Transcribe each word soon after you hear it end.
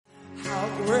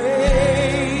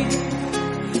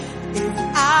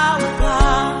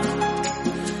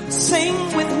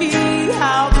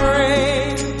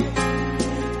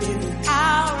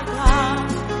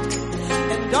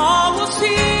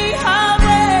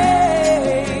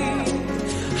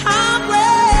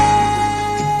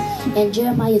And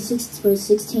Jeremiah 6 verse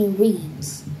 16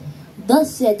 reads,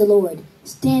 Thus said the Lord,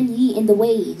 stand ye in the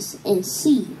ways, and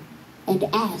see, and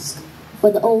ask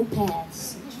for the old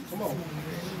paths.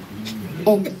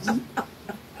 And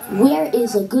where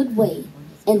is a good way,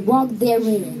 and walk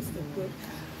therein.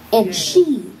 And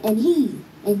he,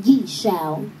 and ye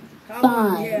shall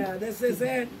find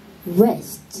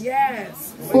rest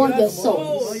for your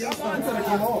souls.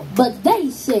 But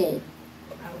they said,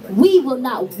 we will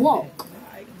not walk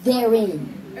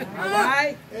therein.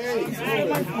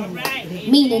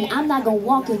 Meaning, I'm not going to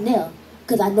walk in there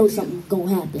because I know something's going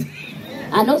to happen.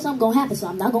 I know something's going to happen, so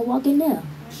I'm not going to walk in there.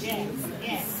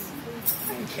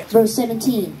 Verse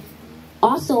 17.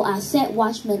 Also I set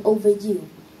watchmen over you,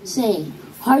 saying,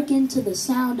 hearken to the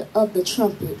sound of the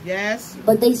trumpet. Yes.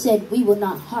 But they said, we will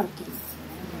not hearken.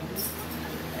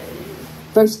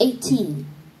 Verse 18.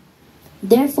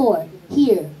 Therefore,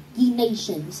 hear, ye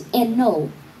nations, and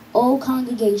know, O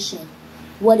congregation,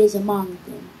 what is among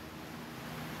them.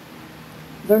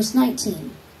 Verse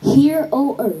 19. Hear,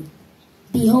 O earth,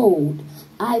 behold,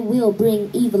 I will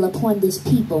bring evil upon this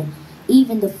people,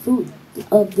 even the fruit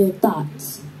of their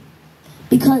thoughts,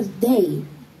 because they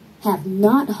have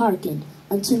not hearkened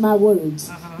unto my words,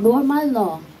 nor my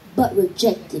law, but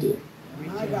rejected it.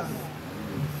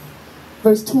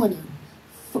 Verse 20.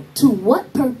 To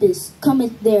what purpose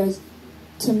cometh there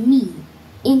to me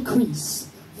increase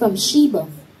from Sheba,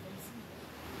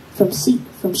 from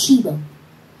Sheba,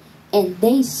 and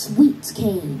they sweets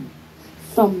came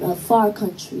from a far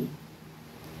country.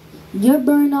 Your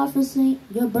burnt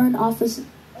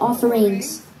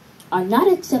offerings are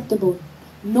not acceptable,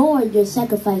 nor your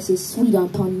sacrifices sweet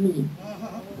upon me.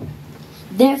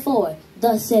 Therefore,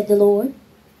 thus said the Lord,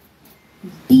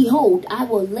 behold, I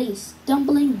will lay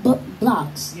stumbling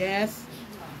blocks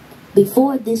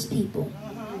before this people,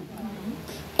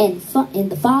 and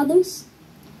the fathers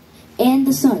and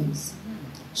the sons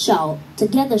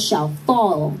together shall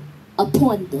fall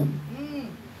upon them.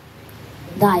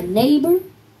 Thy neighbor,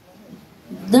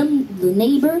 the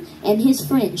neighbor and his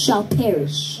friend shall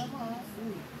perish.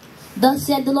 Thus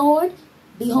said the Lord,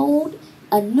 behold,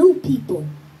 a new people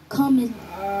cometh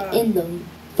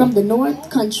from the north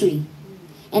country,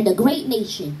 and a great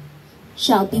nation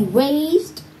shall be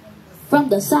raised from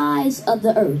the sides of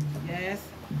the earth. Yes.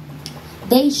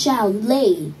 They shall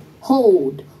lay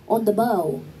hold on the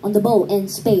bow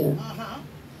and spear.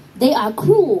 They are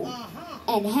cruel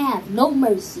and have no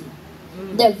mercy.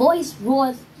 Their voice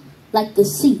roareth like the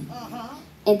sea,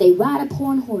 and they ride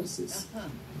upon horses.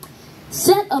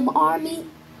 Set an army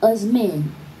as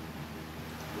men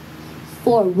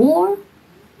for war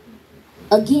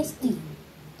against thee,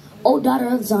 O daughter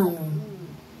of Zion.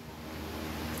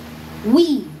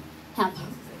 We have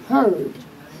heard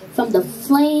from the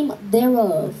flame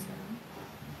thereof.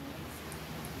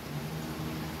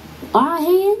 Our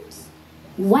hands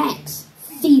wax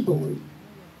feeble.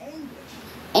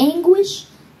 Anguish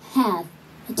hath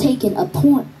taken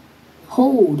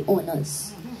hold on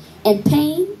us, and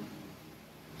pain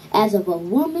as of a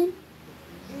woman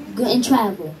in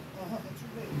travel.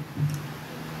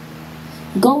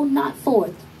 Go not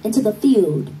forth into the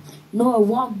field, nor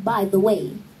walk by the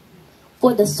way,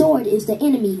 for the sword is the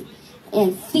enemy,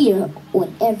 and fear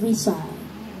on every side.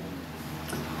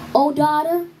 O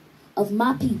daughter of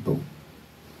my people,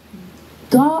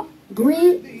 gird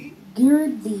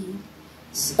thee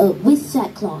with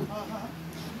sackcloth,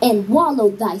 and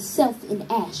wallow thyself in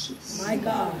ashes. My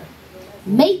God.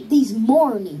 Make these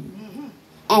mourning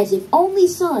as if only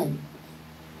son,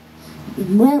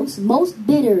 most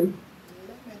bitter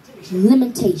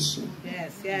lamentation.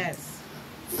 Yes, yes.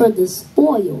 For the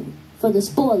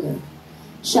spoiler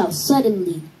shall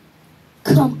suddenly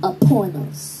come upon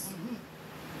us.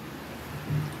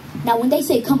 Now when they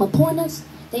say come upon us,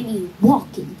 they mean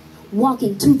walking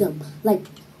to them, like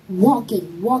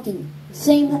walking.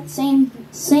 Same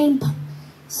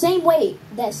way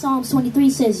that Psalms 23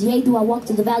 says, yea, do I walk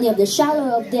through the valley of the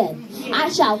shadow of death, I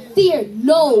shall fear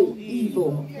no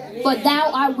evil, for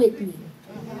thou art with me.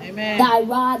 Amen. Thy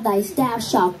rod, thy staff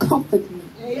shall comfort me.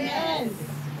 Amen.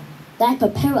 Thou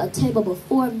prepare a table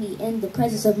before me in the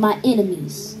presence of my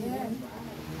enemies. Amen.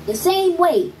 The same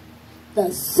way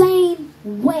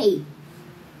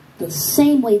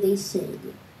they said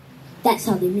it. That's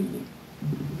how they mean it.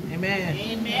 Amen.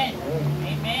 Amen.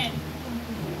 Amen.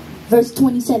 Verse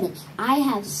 27. I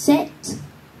have set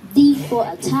thee for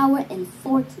a tower and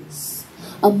fortress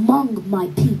among my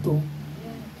people,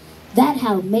 that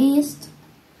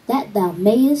thou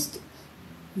mayest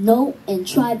know and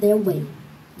try their way.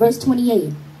 Verse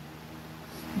 28.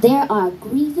 There are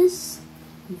grievous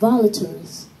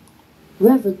reveltors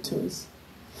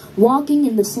walking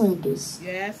in the slanders.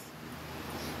 Yes.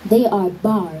 They are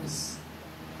bars,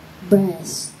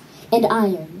 brass, and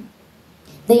iron.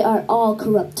 They are all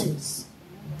corrupters.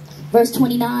 Verse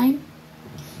 29,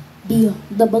 the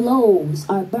bellows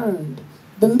are burned.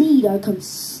 The lead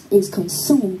is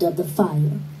consumed of the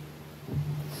fire.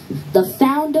 The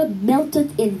founder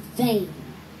melteth in vain,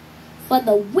 for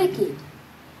the wicked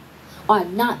are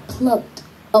not plucked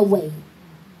away.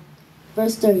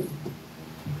 Verse 30.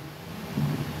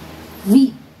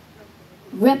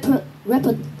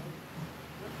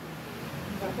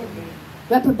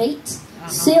 Reprobate,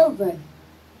 silver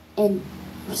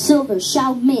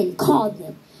shall men call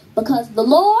them, because the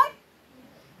Lord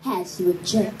has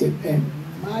rejected them.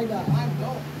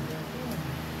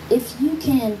 If you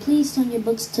can, please turn your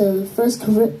books to 1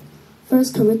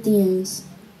 Corinthians,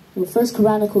 or 1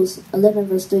 Chronicles 11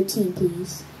 verse 13,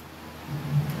 please.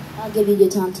 I'll give you your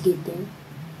time to get there.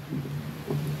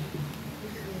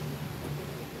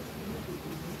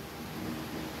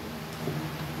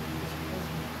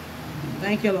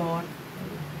 Thank you, Lord.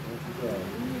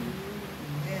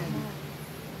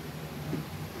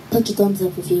 Put your thumbs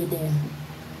up if you're there.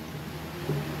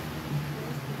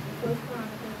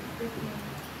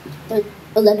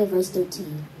 11 verse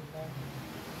 13.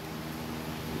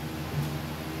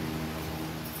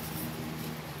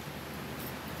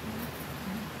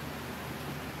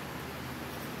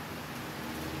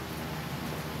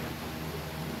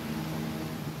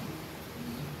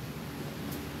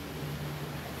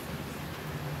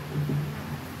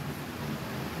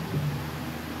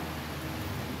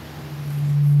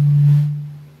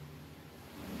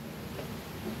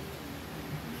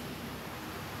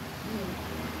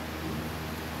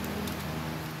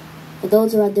 For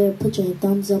those who are out there, put your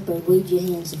thumbs up or wave your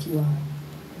hands if you are.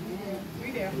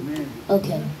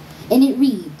 Okay. And it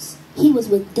reads, he was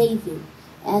with David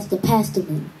as the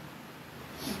pastorman.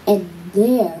 And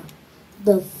there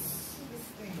the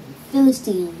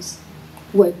Philistines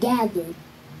were gathered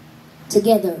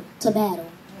together to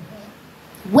battle.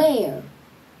 Where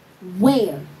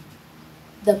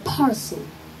the parcel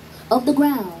of the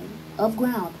ground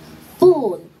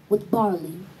full with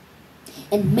barley,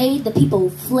 and made the people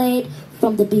fled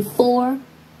from before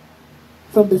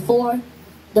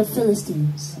the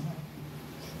Philistines.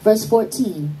 Verse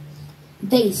 14.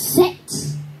 They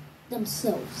set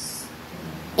themselves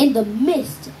in the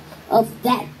midst of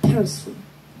that parcel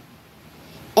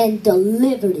and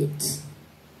delivered it.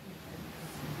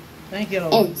 Thank you,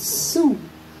 Lord. And sued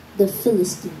the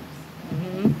Philistines.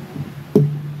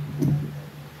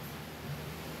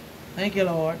 Thank you,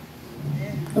 Lord.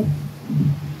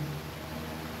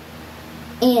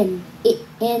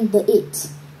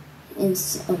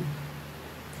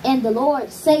 And the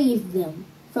Lord saved them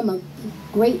from a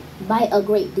great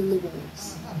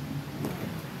deliverance.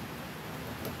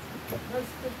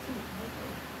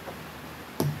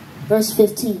 Verse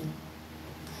 15.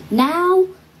 Now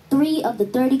 3 of the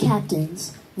 30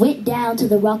 captains went down to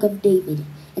the rock of David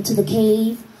and to the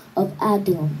cave of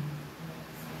Adullam.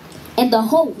 And the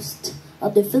host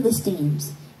of the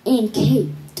Philistines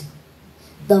encamped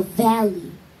the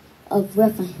valley of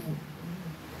Rephaim.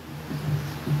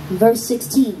 Verse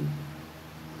 16.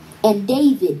 And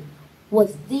David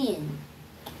was then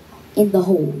in the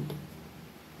hold,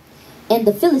 and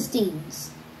the Philistines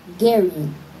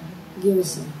garrison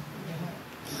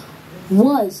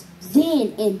was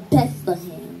then in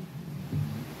Bethlehem.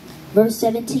 Verse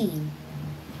 17.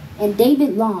 And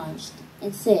David lodged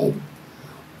and said,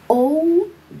 "Oh,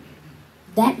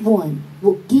 that one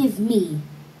will give me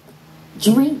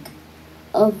drink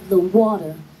of the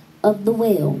water of the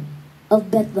well of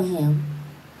Bethlehem,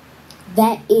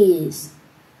 that is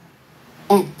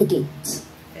at the gate."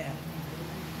 Yeah.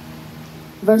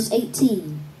 Verse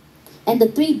 18. And the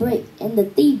three break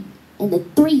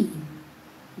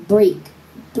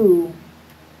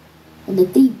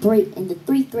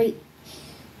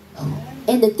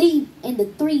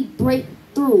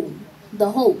through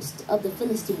the host of the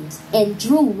Philistines, and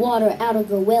drew water out of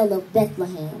the well of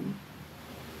Bethlehem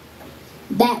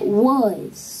that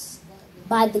was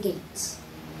by the gates,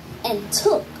 and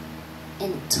took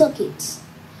it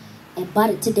and brought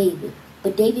it to David.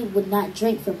 But David would not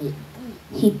drink from it.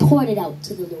 He poured it out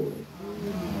to the Lord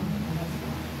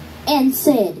and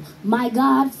said, "My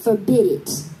God forbid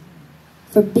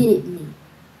it me,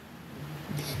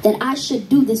 that I should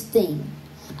do this thing.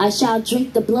 I shall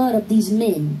drink the blood of these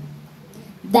men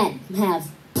that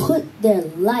have put their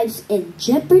lives in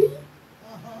jeopardy.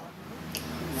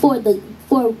 For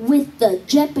with the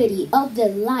jeopardy of their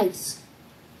lives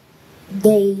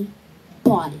they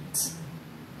bought it."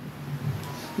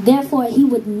 Therefore he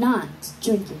would not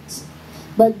drink it.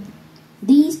 But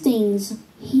These things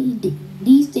he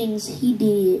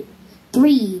did.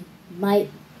 Three minus.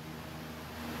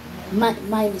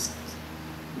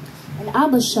 And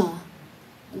Abishai,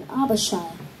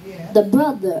 the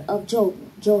brother of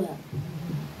Joab,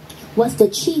 was the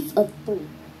chief of 3,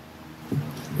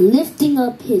 lifting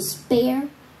up his spear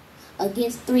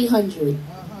against 300.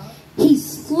 He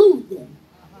slew them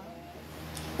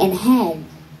and had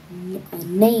a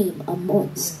name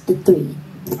amongst the 3.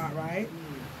 All right.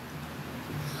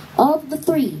 Of the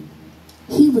 3,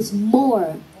 he was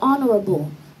more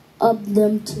honorable of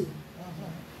them 2.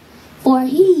 For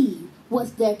he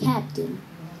was their captain.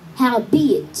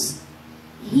 Howbeit,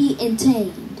 he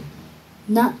intended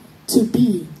not to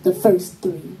be the first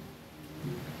 3.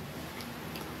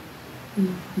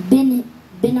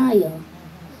 Benaiah,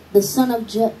 the son of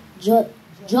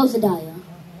Josiah,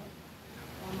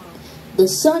 the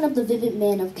son of the vivid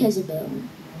man of Jezebel,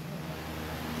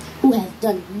 who has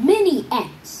done many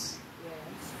acts.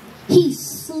 He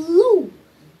slew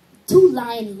 2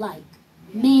 lion-like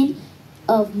men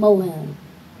of Moab.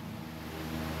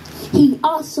 He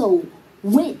also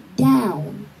went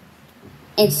down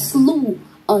and slew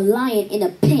a lion in a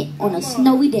pit on a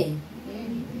snowy day.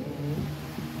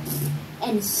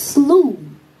 And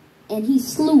he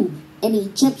slew an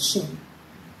Egyptian,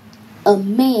 a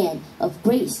man of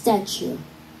great stature,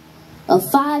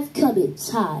 of 5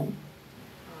 cubits high.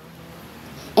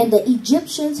 And the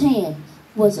Egyptian's hand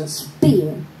was a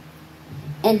spear,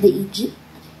 and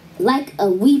like a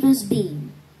weaver's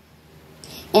beam.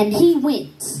 And he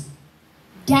went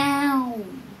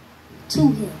down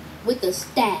to him with a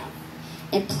staff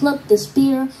and plucked the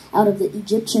spear out of the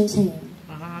Egyptian's hand.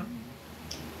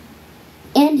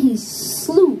 And he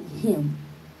slew him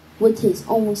with his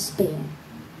own spear.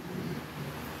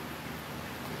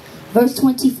 Verse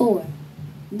 24.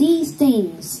 These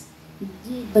things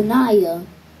did Benaiah,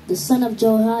 the son of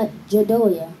Jediah,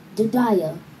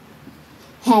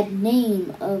 had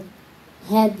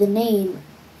the name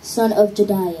son of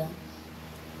Jediah,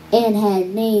 and had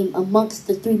name amongst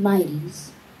the 3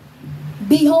 mighties.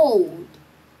 Behold,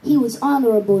 he was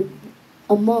honorable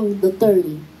among the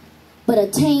 30, but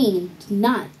attained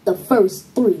not the first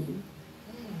 3.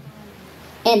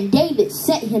 And David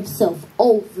set himself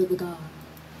over the guard.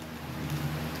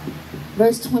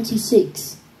 Verse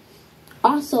 26.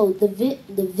 Also the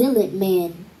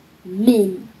valiant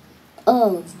men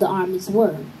of the armies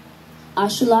were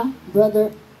Ashulah,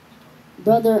 brother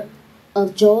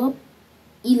of Joab,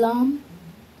 Elam,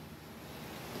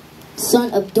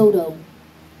 son of Dodo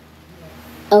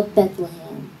of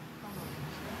Bethlehem,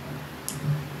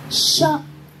 Shamaloth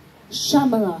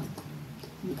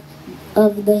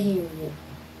of the Harriet,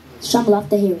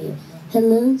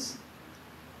 Helez,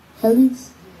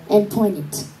 and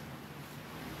Pointed.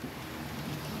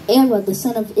 Era, the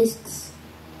son of Isks,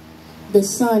 the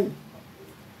son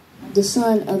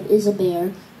of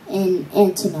Isabel, and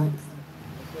Antonoth.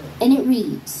 And it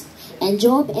reads, and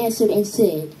Joab answered and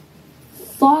said,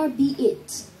 Far be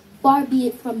it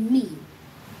from me,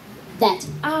 that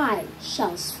I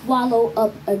shall swallow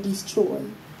up or destroy.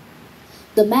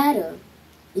 The matter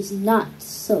is not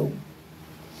so.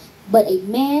 But a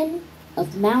man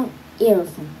of Mount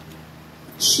Ephraim,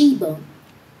 Sheba,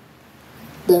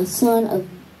 the son of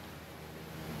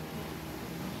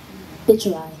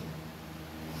Bichri,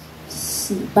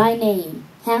 by name,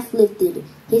 hath lifted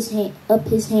up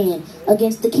his hand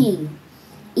against the king,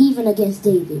 even against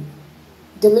David.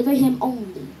 Deliver him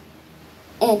only,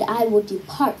 and I will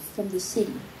depart from the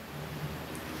city.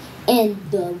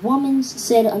 And the woman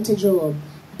said unto Joab,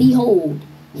 Behold,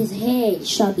 his head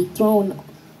shall be thrown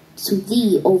to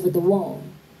thee over the wall.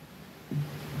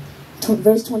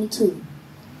 Verse 22.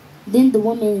 Then the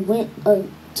woman went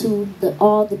to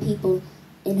all the people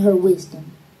in her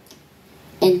wisdom,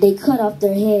 and they cut off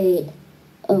their head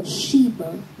of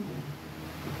Sheba,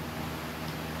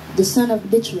 the son of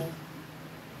Bichri,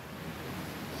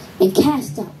 and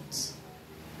cast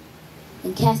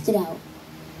it out.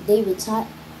 They retired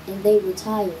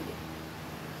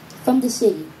from the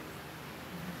city,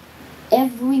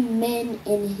 every man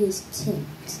in his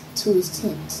tent to his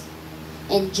tent.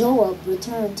 And Joab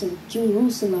returned to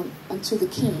Jerusalem unto the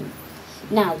king.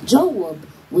 Now Joab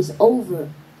was over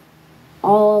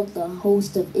all the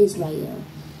host of Israel.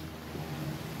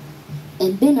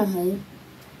 And Benaiah,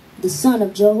 the son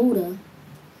of Jehoiada,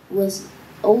 was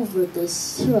over the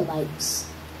Israelites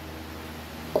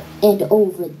and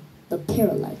over the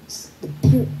Perizzites, the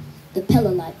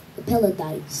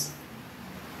Peladites.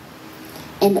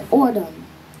 And Ordon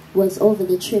was over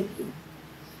the tribute,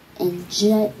 and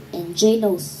Janosnatha,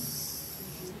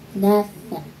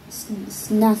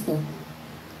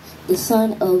 the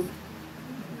son of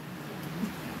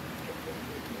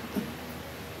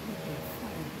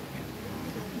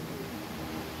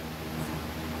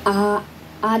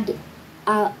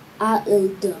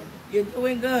You're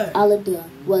doing good. Alda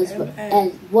was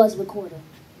recorder,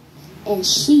 and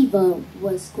Sheva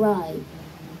was scribe,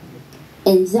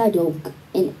 and Zadok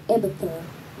and Abiathar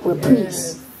were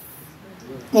priests,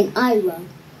 and Ira,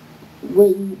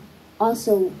 when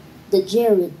also the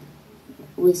Jared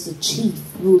was the chief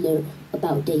ruler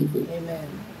about David. Amen.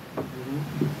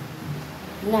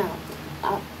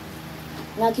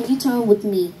 Now can you turn with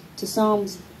me to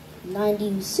Psalms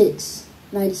 96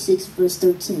 verse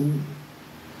 13.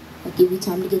 I'll give you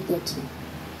time to get there too.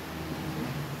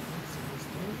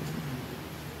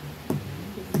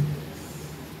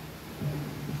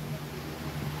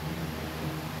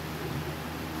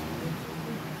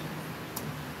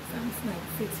 Psalms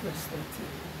 96 verse 13.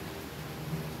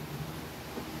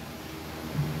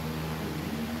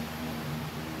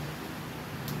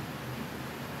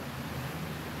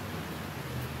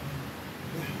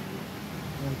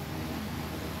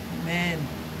 Amen.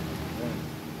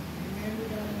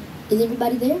 Is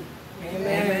everybody there?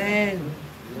 Amen.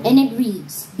 And it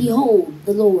reads, Behold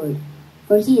the Lord,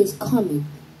 for he is coming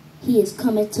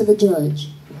to the judge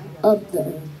of the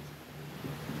earth.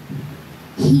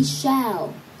 He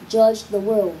shall judge the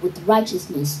world with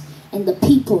righteousness and the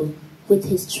people with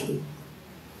his truth.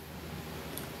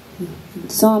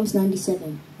 Psalms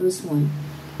 97 verse 1.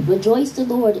 Rejoice the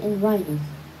Lord in Reigneth.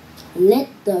 Let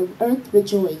the earth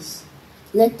rejoice.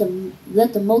 Let the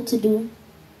multitude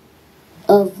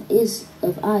of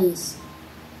eyes.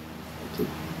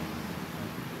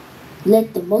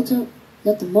 Let the multitude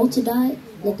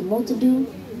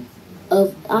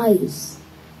of eyes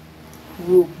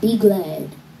will be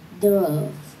glad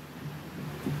thereof.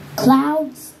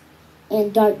 Clouds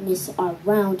and darkness are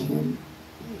round him.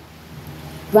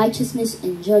 Righteousness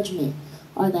and judgment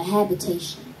are the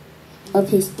habitation of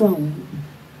his throne.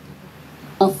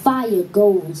 A fire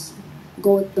goeth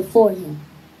before him,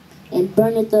 and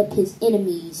burneth up his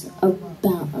enemies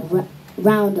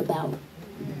round about.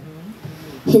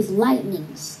 His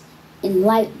lightnings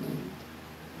enlightened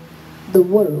the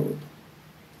world,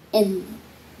 and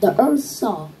the earth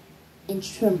saw and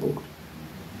trembled.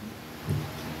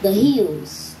 The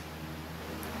hills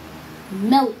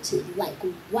melted like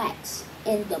wax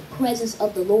in the presence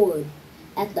of the Lord,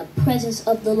 at the presence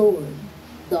of the Lord,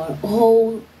 the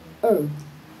whole earth.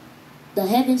 The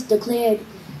heavens declared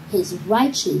his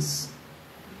righteousness,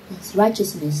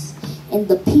 and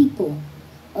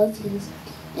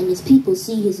his people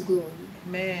see his glory.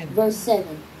 Amen. Verse 7.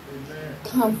 Amen.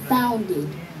 Confounded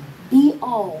be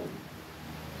all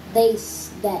they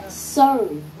that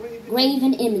serve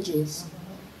graven images.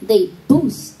 They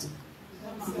boast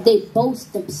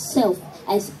themselves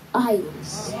as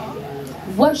idols.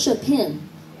 Worship him,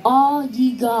 all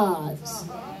ye gods.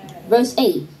 Verse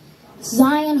 8.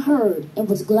 Zion heard and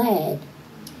was glad,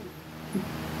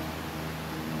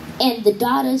 and the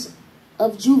daughters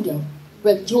of Judah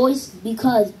rejoiced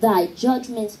because thy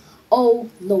judgments, O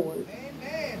Lord.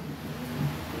 Amen.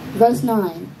 Verse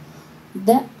 9.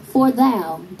 For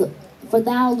thou,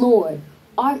 Lord,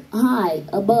 art high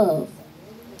above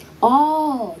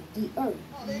all the earth.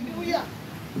 Hallelujah.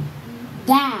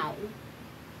 Thou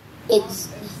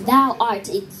art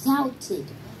exalted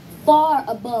far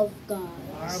above God.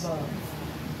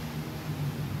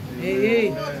 Hey, hey.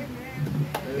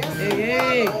 Hey,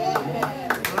 hey.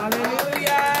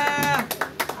 Hallelujah.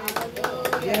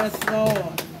 Yes,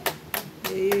 Lord.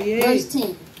 Hey, hey. Verse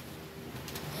 10.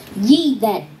 Ye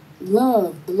that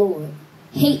love the Lord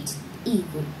hate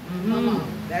evil.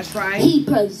 That's right. He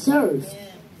preserves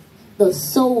the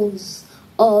souls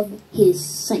of his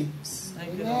saints.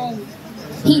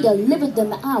 He delivered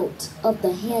them out of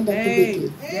the hand of the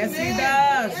wicked. Yes, he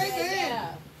does.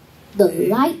 The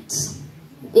light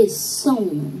is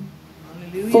sown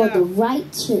for the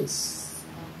righteous,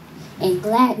 and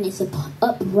gladness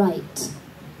upright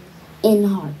in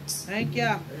heart. Thank you.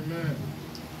 Amen.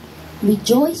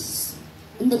 Rejoice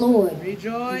in the Lord.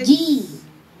 Rejoice. Ye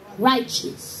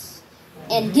righteous,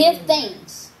 and give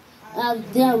thanks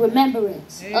of the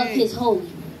remembrance of his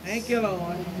holiness. Thank you,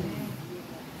 Lord.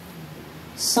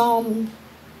 Psalms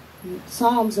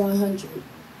 100.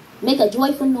 Make a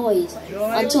joyful noise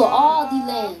unto all the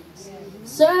lands.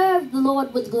 Serve the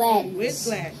Lord with gladness. With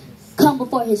gladness. Come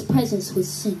before his presence with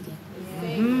singing.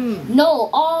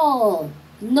 Know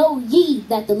ye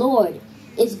that the Lord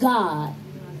is God.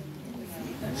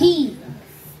 It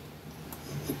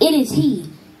is he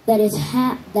that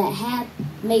hath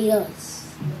made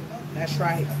us. That's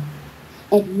right.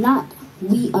 And not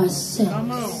we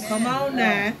ourselves. Come on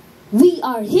now. We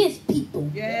are his people.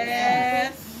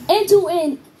 Yes. Enter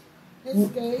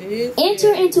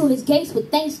Enter into his gates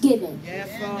with thanksgiving,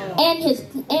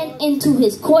 and into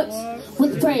his courts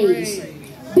with praise.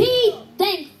 Be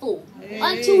thankful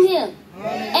unto him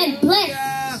and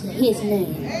bless his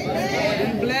name.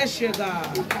 We bless you,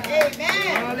 God.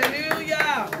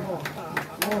 Hallelujah.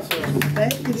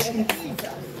 Thank you,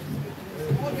 Jesus.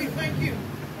 Thank you.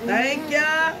 Thank you.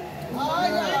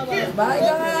 My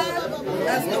God.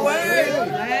 That's the word.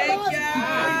 Thank you.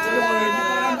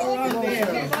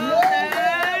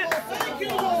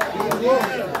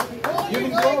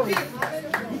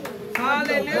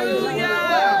 Hallelujah.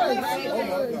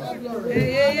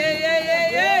 Hey, hey, hey, hey,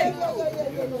 hey,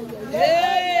 hey.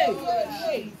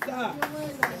 Hey.